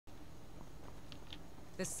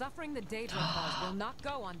The suffering the Daedra caused will not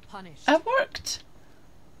go unpunished. It worked!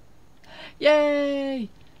 Yay!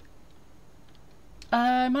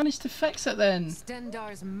 I managed to fix it then.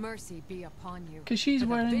 Stendar's mercy be upon you. Because she's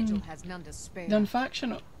wearing Vigil has none to spare.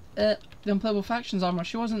 the unplayable factions armor.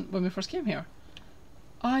 She wasn't when we first came here.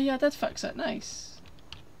 Ah, yeah, I did fix it. Nice.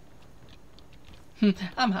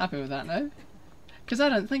 I'm happy with that now. Because I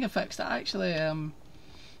didn't think I fixed it.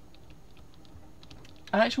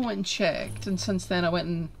 I actually went and checked, and since then I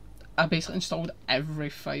basically installed every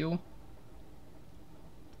file,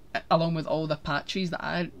 along with all the patches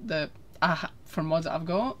that for mods that I've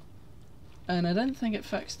got, and I didn't think it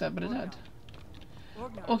fixed it, but it did.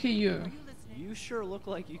 Okay, you. You sure look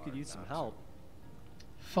like you could use some help.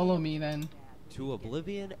 Follow me then. To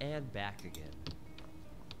oblivion and back again.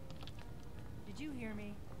 Did you hear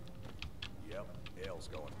me? Yep, Ale's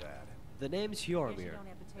going bad. The name's Hjormir,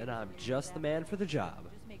 and I'm just the man for the job.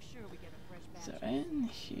 Just make sure we get a fresh batch. So in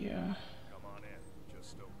here. Come on in.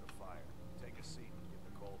 Just stoke the fire. Take a seat and get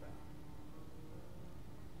the cold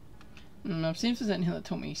out. I've seen if there's anything here that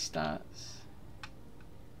told me stats.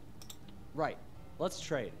 Right. Let's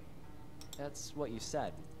trade. That's what you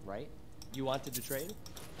said, right? You wanted to trade?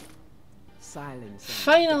 Silence.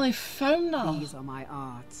 Finally found her! These are my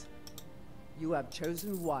arts. You have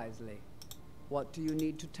chosen wisely. What do you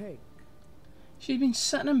need to take? She'd been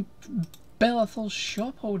sitting in Belithal's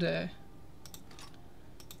shop all day.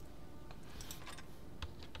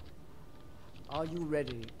 Are you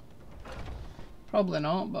ready? Probably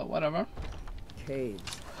not, but whatever. Caves.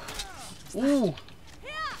 Ooh!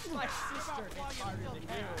 My sister hit harder than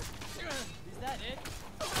you. Is that it?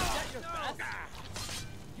 Is that your best?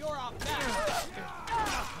 You're off back.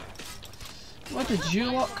 Where did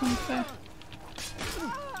you lot come from?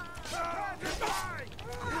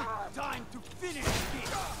 Time to finish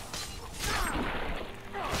this.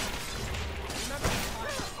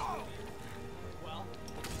 Well,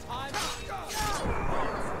 time.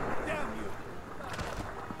 Damn you.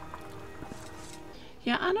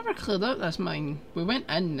 Yeah, I never cleared out this mine. We went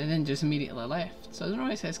in and then just immediately left, so I don't know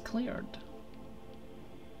why it says cleared.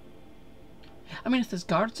 I mean, if there's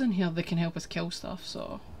guards in here, they can help us kill stuff,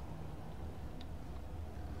 so...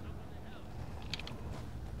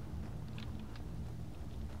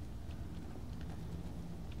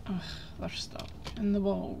 Ugh, they're stuck in the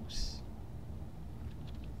walls.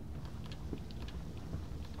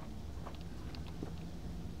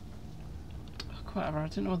 Ugh, whatever, I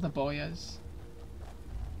don't know where the boy is.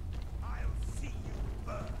 I'll see you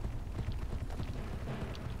burn.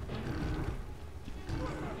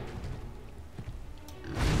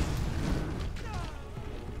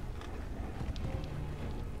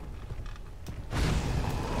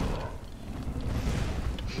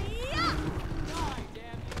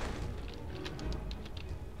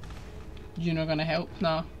 You not gonna help?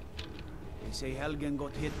 No. They say Helgen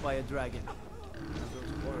got hit by a dragon. Those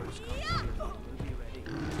horrors come here. We'll be ready.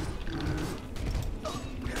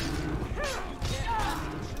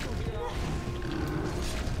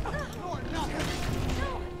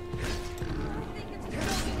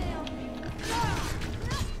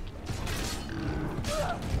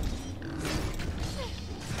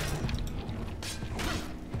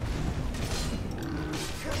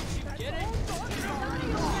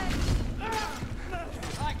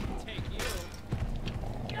 I can take you.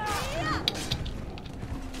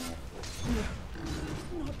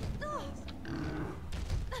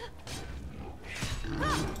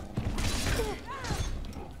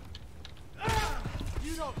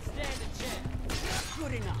 You don't stand a chance.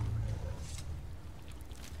 Good enough.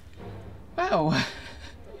 Well,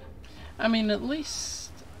 I mean, at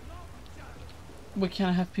least we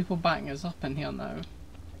can have people backing us up in here now.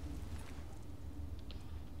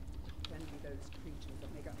 Friendly those creatures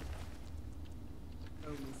that make up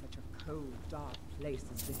only such a cold, dark place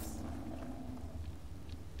as this.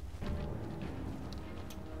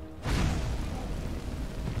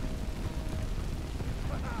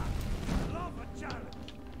 Love a challenge.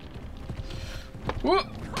 Whoop!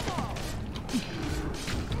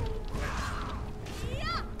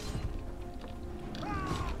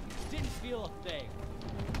 Didn't feel a thing.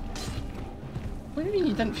 What do you mean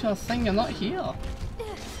you didn't feel a thing? You're not here.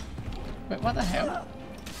 Wait, what the hell? You're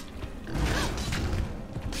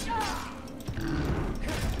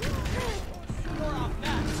off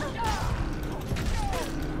back.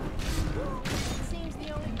 Seems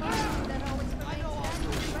the only person that always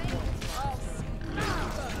remains standing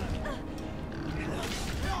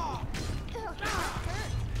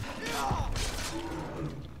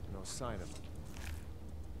No sign of him.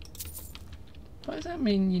 What does that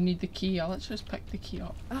mean you need the key? Let's just pick the key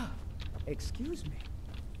up. Ah, excuse me.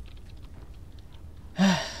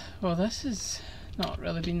 Well, this has not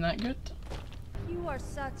really been that good. You are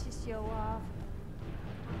such a show-off.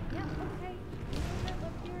 Yeah, okay. You know that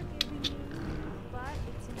look you're giving me, but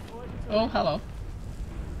it's important to Oh, hello.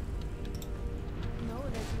 know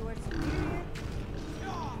that you are superior.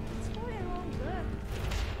 It's for your own good.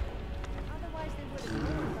 Otherwise, they would have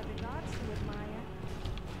known but the gods to admire.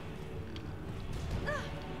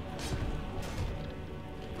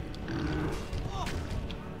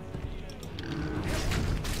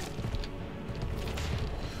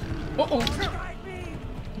 Uh-oh.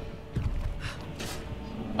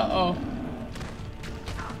 Uh-oh.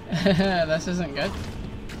 This isn't good.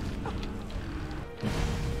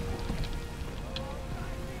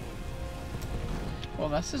 Well,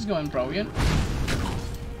 this is going brilliant.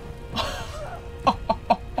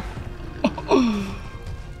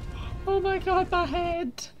 Oh my god, my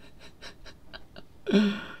head!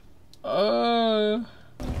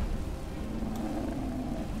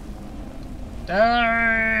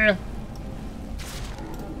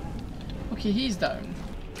 Okay, he's down.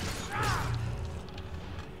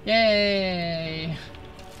 Yay!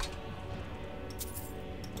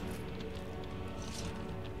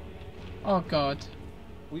 Oh god.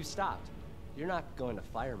 We've stopped. You're not going to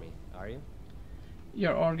fire me, are you?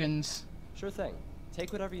 Your organs. Sure thing.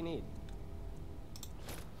 Take whatever you need.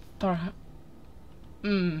 Of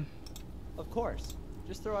course.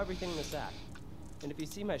 Just throw everything in the sack. And if you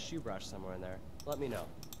see my shoe brush somewhere in there, let me know.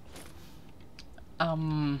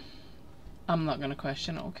 I'm not gonna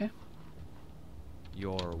question it, okay?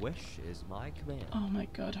 Your wish is my command. Oh my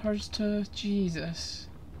god, hers too. Jesus.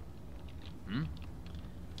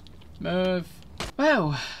 Move.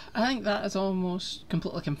 Well, I think that is almost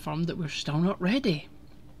completely confirmed that we're still not ready.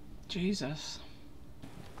 Jesus.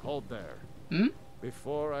 Hold there.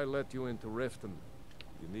 Before I let you into Riften,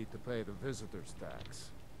 you need to pay the visitor's tax.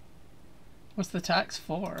 What's the tax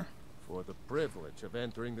for? For the privilege of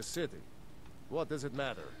entering the city. What does it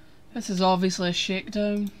matter? This is obviously a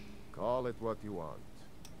shakedown. Call it what you want.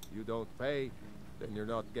 You don't pay, then you're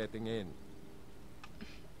not getting in.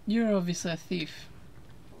 You're obviously a thief.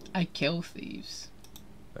 I kill thieves.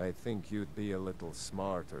 I think you'd be a little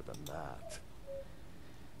smarter than that.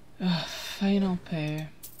 Ugh, final pay.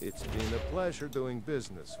 It's been a pleasure doing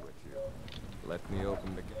business with you. Let me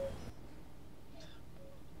open the gate.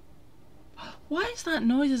 Why is that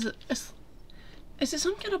noise? Is it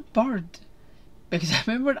some kind of bird? Because I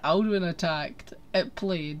remember when Alduin attacked, it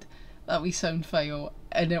played that wee sound file,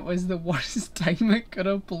 and it was the worst time it could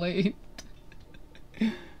have played.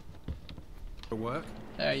 For work?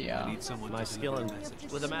 There you are. Need someone My to skill deliver in the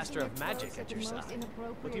message. with a master of magic at your side.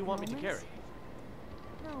 What do you want me to carry?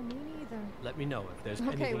 No, me neither. Let me know if there's Okay,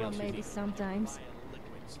 anything well, else you maybe need. sometimes.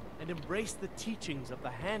 Liquids. And embrace the teachings of the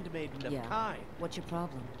handmaiden of Yeah. Kai. What's your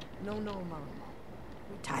problem? No, Mom.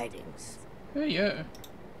 Tidings. Who are you?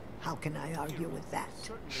 How can I argue with that?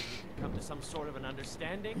 Certainly we can come to some sort of an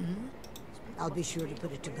understanding. I'll be sure to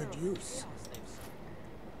put it to good use.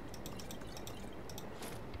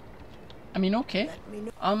 I mean, okay. Let me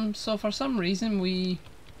know. So for some reason we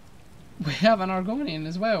have an Argonian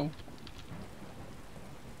as well.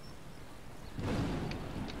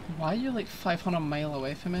 Why are you like 500 miles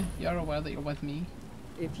away from me? You're aware that you're with me.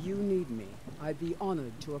 If you need me, I'd be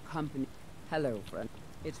honored to accompany. Hello, friend.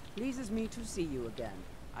 It pleases me to see you again.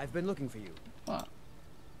 I've been looking for you. What?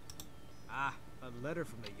 Ah, a letter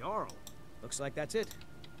from the Jarl. Looks like that's it.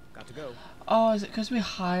 Got to go. Oh, is it because we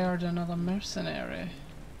hired another mercenary?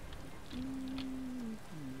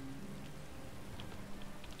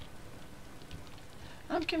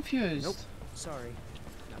 I'm confused. Nope. Sorry.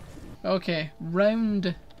 Okay,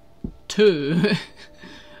 round 2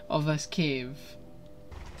 of this cave.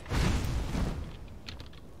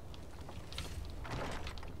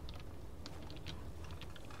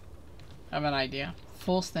 I have an idea.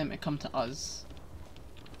 Force them to come to us.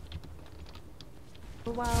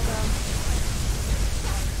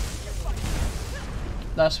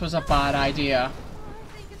 This was a bad idea.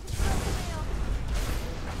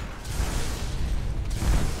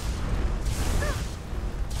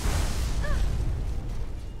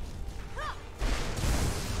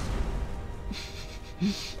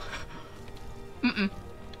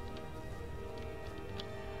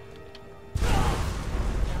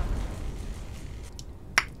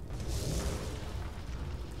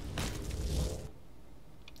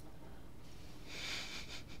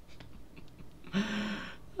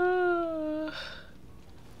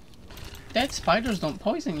 Dead spiders don't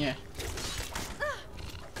poison you.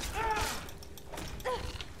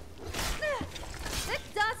 That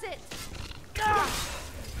does it!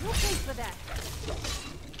 You'll pay for that.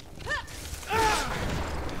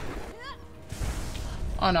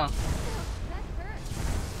 Oh no. That hurt.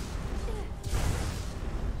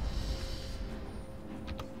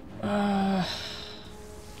 Uh,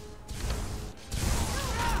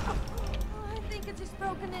 Oh, I think I just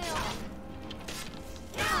broke a nail.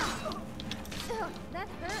 That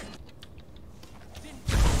hurt.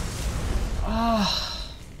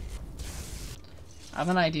 I have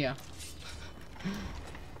an idea.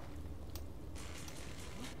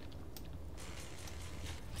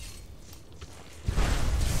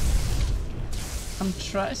 I'm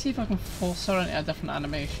trying to see if I can force her into a different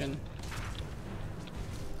animation.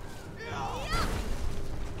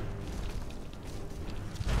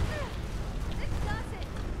 This does it.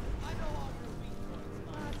 I no longer weak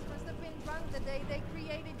points. It must have been drunk the day they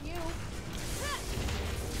created you.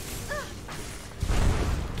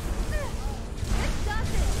 This does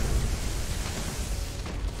it.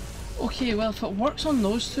 Okay, well if it works on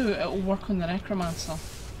those two, it'll work on the Necromancer.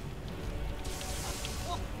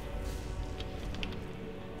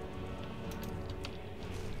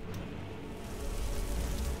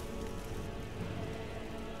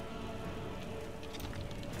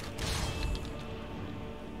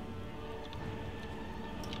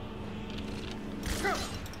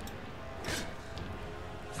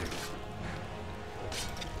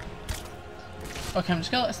 Okay, I'm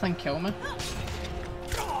just gonna let this thing kill me.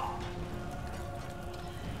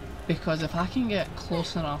 Because if I can get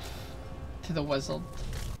close enough to the wizard,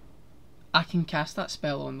 I can cast that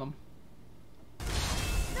spell on them.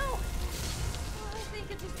 No. Oh, I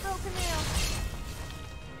think I just broke a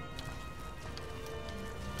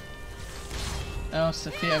nail. Oh,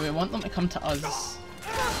 Sophia, we want them to come to us.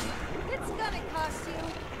 It's gonna cost you.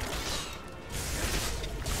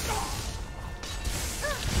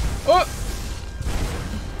 Oh!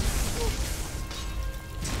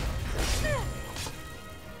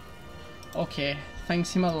 Okay, things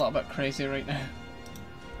seem a little bit crazy right now.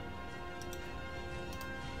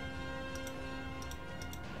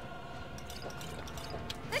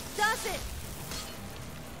 This does it.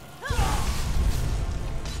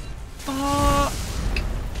 Fuck!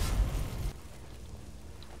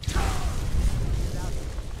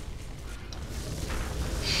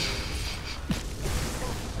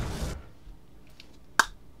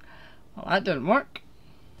 Well, that didn't work.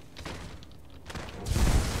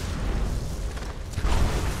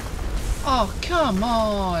 Oh, come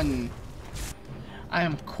on! I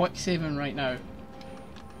am quick saving right now.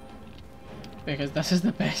 Because this is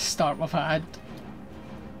the best start we've had.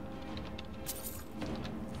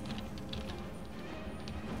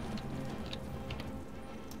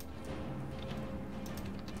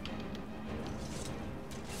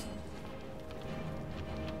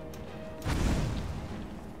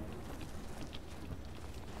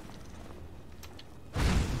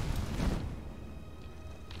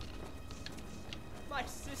 My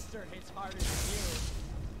sister hits harder than you.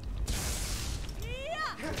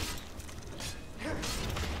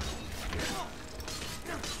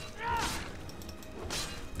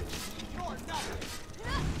 You're nothing.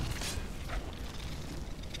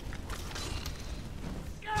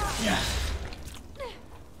 Yeah.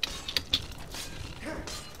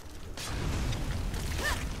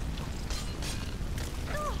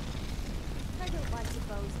 I don't like to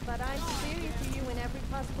boast, but I'm superior to you in every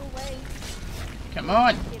possible way. Come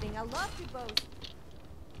on! Kidding, I love to boast.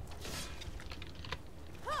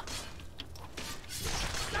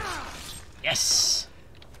 Yes!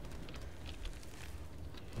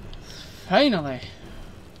 Finally!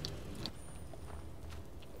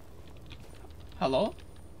 Hello?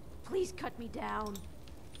 Please cut me down.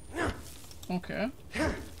 Okay.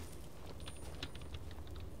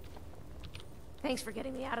 Thanks for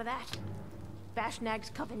getting me out of that. Bashnag's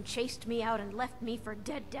coven chased me out and left me for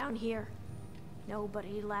dead down here.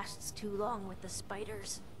 Nobody lasts too long with the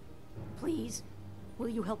spiders. Please, will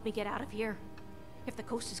you help me get out of here? If the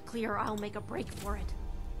coast is clear, I'll make a break for it.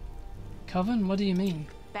 Coven? What do you mean?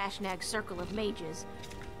 Bashnag's circle of mages.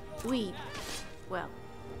 Well,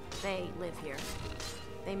 they live here.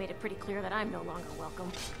 They made it pretty clear that I'm no longer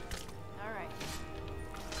welcome. All right.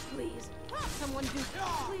 Please, someone do.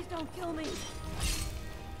 Please don't kill me.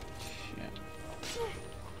 Shit.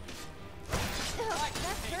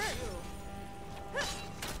 That hurt.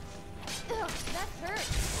 That hurt.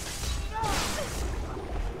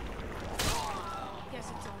 Guess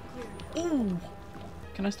it's all clear now. Ooh!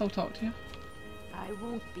 Can I still talk to you? I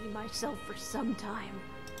won't be myself for some time.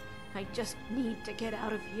 I just need to get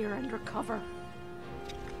out of here and recover.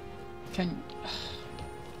 Can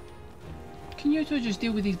you two just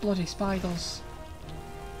deal with these bloody spiders?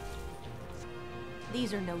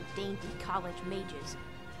 These are no dainty college mages.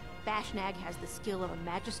 Bashnag has the skill of a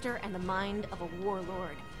magister and the mind of a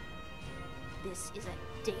warlord. This is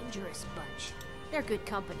a dangerous bunch. They're good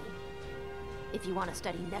company. If you want to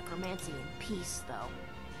study necromancy in peace, though.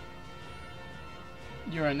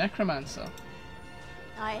 You're a necromancer.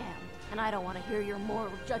 I am, and I don't want to hear your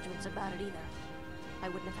moral judgments about it either. I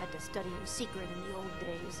wouldn't have had to study in secret in the old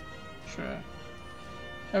days. Sure.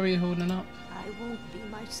 How are you holding up? I won't be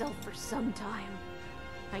myself for some time.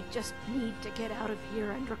 I just need to get out of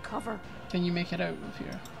here and recover. Can you make it out of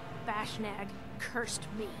here? Bashnag cursed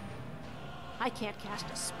me. I can't cast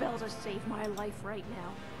a spell to save my life right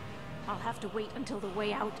now. I'll have to wait until the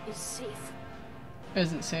way out is safe.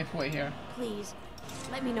 Isn't safe, wait here. Please,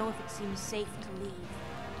 let me know if it seems safe to leave.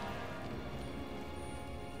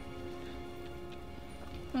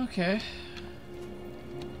 Okay.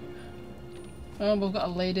 Well, we've got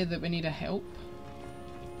a lady that we need to help.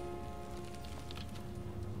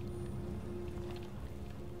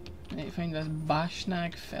 I need to find this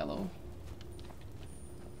Bashnag fellow.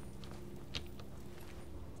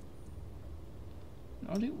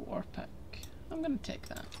 Nordic War Pick. I'm gonna take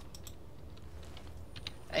that.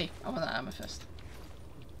 Hey, I want that amethyst.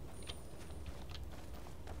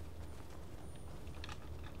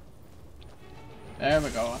 There we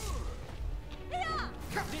go.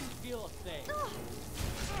 Didn't feel a thing.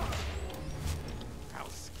 I'll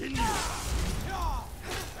skin you.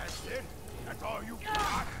 That's it? That's all you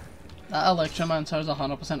got? That Electromancer is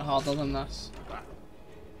 100% harder than this.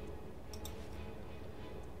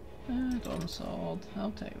 Dorm sword.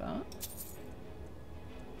 I'll take that.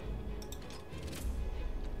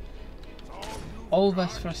 All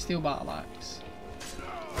this for a steel battle axe. Is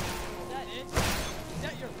that it? Is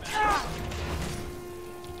that your best?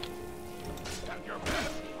 Your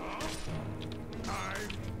best, huh?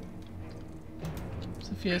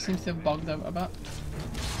 Sophia seems to have bugged out a bit.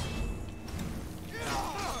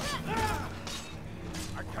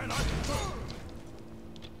 I cannot.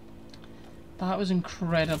 That was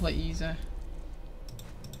incredibly easy.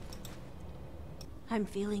 I'm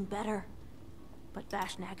feeling better. But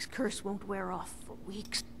Bashnag's curse won't wear off for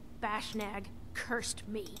weeks. Bashnag cursed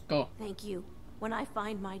me. Go. Thank you. When I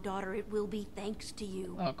find my daughter, it will be thanks to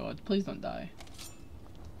you. Oh god, please don't die.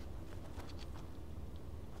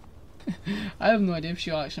 I have no idea if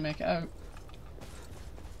she'll actually make it out.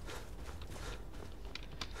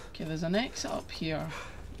 Okay, there's an exit up here.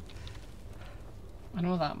 I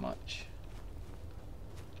know that much.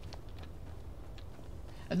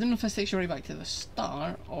 I don't know if this takes you right back to the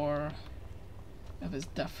start or if it's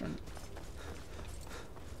different.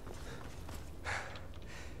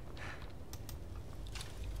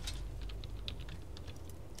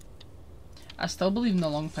 I still believe in the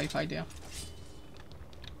long pipe idea.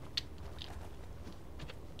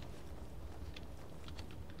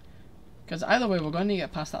 Because either way we're going to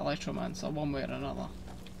get past that Electromancer one way or another.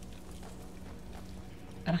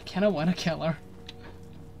 And I kinda wanna kill her.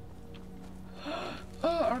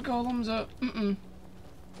 Oh, our golem's up.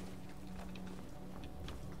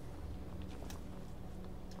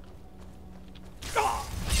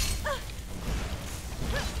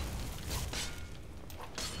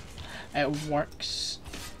 It works.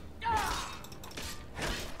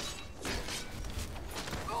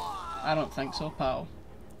 I don't think so, pal.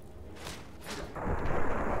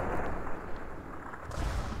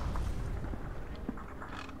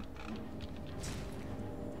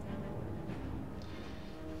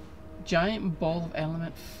 Giant ball of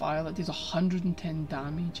element fire that deals 110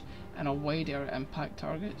 damage and a wide area impact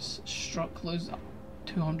targets. Struck lose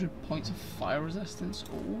 200 points of fire resistance.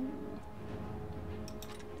 Ooh.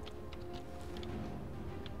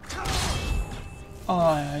 Oh,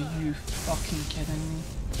 are you fucking kidding me?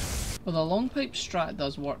 Well, the long pipe strat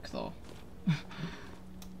does work though.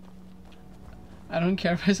 I don't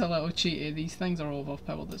care if it's a little cheaty, these things are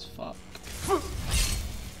overpowered as fuck.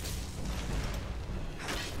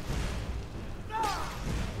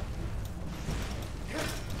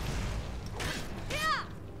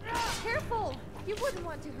 Careful! You wouldn't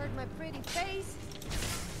want to hurt my pretty face.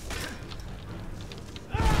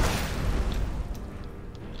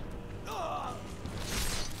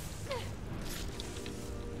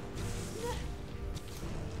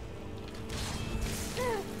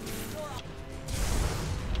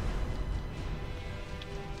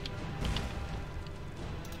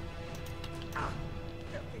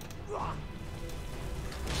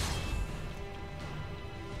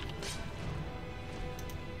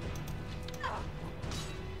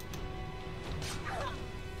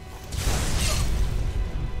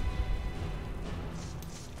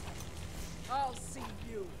 I'll see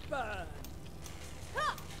you burn.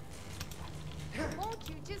 Won't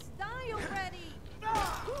you just die already?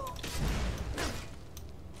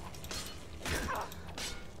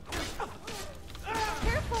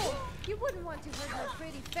 want to hurt my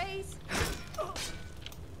pretty face.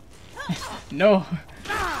 No!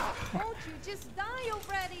 Won't you just die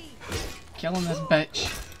already? Killing this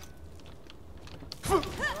bitch.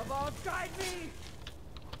 About guide me!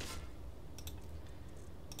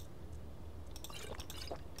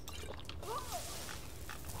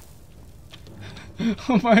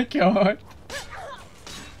 Oh my god.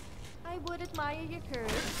 I would admire your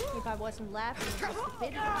courage if I wasn't laughing at your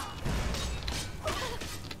stupidity.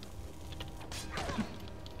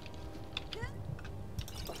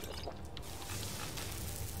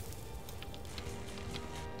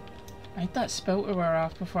 I need that spell to wear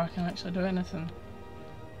off before I can actually do anything.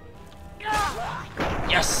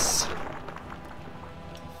 Yes!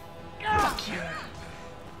 Fuck you.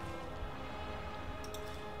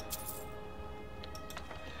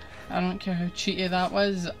 I don't care how cheaty that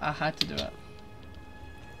was, I had to do it.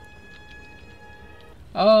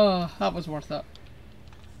 Oh, that was worth it.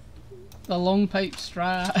 The long pipe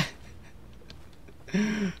strat.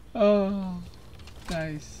 Oh,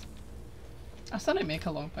 nice. I still need to make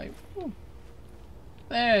a long pipe. Ooh.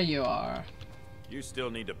 There you are. You still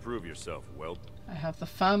need to prove yourself, Whelp. I have the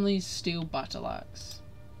family's steel battle axe.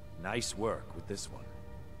 Nice work with this one.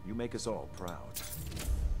 You make us all proud.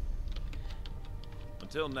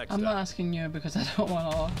 Until next I'm time. not asking you because I don't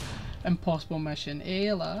want an impossible mission.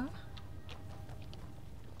 Ayla.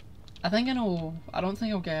 I think I know. I don't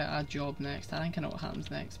think I'll get a job next. I think I know what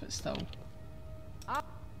happens next, but still.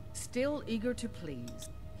 Still eager to please.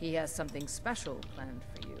 He has something special planned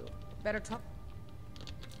for you. Better talk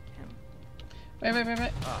to him.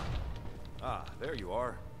 Wait. There you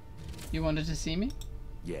are. You wanted to see me?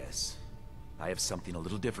 Yes. I have something a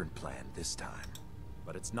little different planned this time.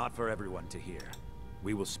 But it's not for everyone to hear.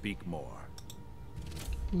 We will speak more.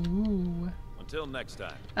 Ooh. Until next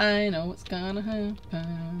time. I know what's gonna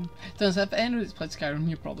happen. Does if anyone's played Skyrim,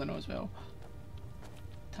 you probably know as well.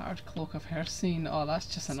 Tarred Cloak of Hercene. Oh, that's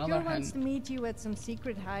just another Still wants hint. to meet you at some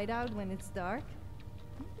secret hideout when it's dark?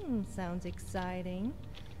 Sounds exciting.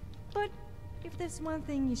 But if there's one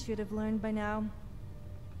thing you should have learned by now,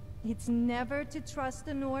 it's never to trust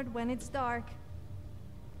the Nord when it's dark.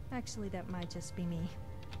 Actually, that might just be me.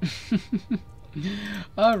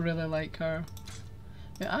 I really like her.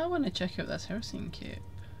 Yeah, I want to check out this Hercene cape.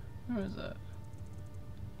 Where is it?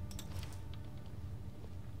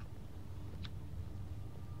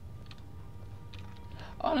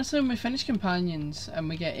 Honestly, when we finish Companions and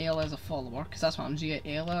we get Ayla as a follower, because that's what happens, you get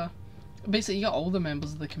Ayla. Basically, you get all the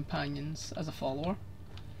members of the Companions as a follower.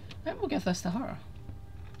 I think we'll give this to her.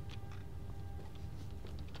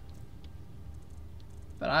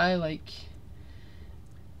 But I like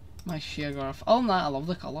my Sheogoth. Other than that, I love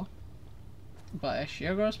the colour. But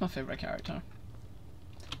Sheogoth's my favourite character.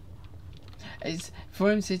 It's,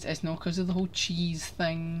 for instance, it's not because of the whole cheese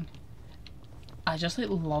thing. I just like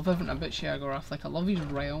love everything about Sheogoth. Like I love his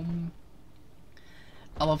realm.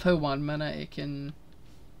 I love how 1 minute it can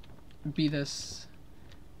be this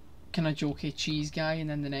kind of jokey cheese guy, and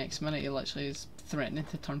then the next minute he literally is threatening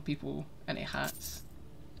to turn people into hats.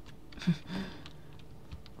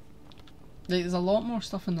 Like, there's a lot more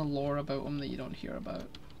stuff in the lore about him that you don't hear about.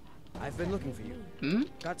 I've been looking for you. Hmm?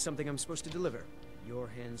 Got something I'm supposed to deliver. Your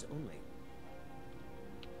hands only.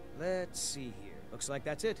 Let's see here. Looks like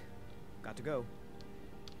that's it. Got to go.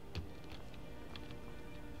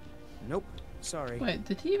 Nope. Sorry. Wait,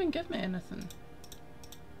 did he even give me anything?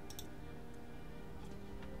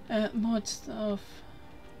 Mod stuff.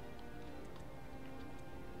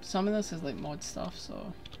 Some of this is like mod stuff,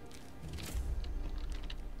 so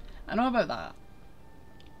I know about that.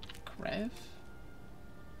 Krev.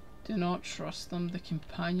 Do not trust them. The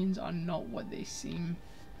companions are not what they seem.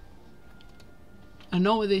 Are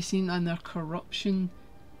not what they seem, and their corruption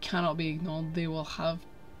cannot be ignored. They will have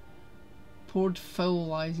poured foul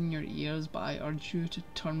lies in your ears, but I urge you to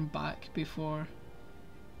turn back before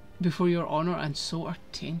your honour and soul are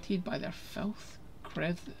tainted by their filth.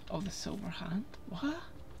 Krev of the Silver Hand. What?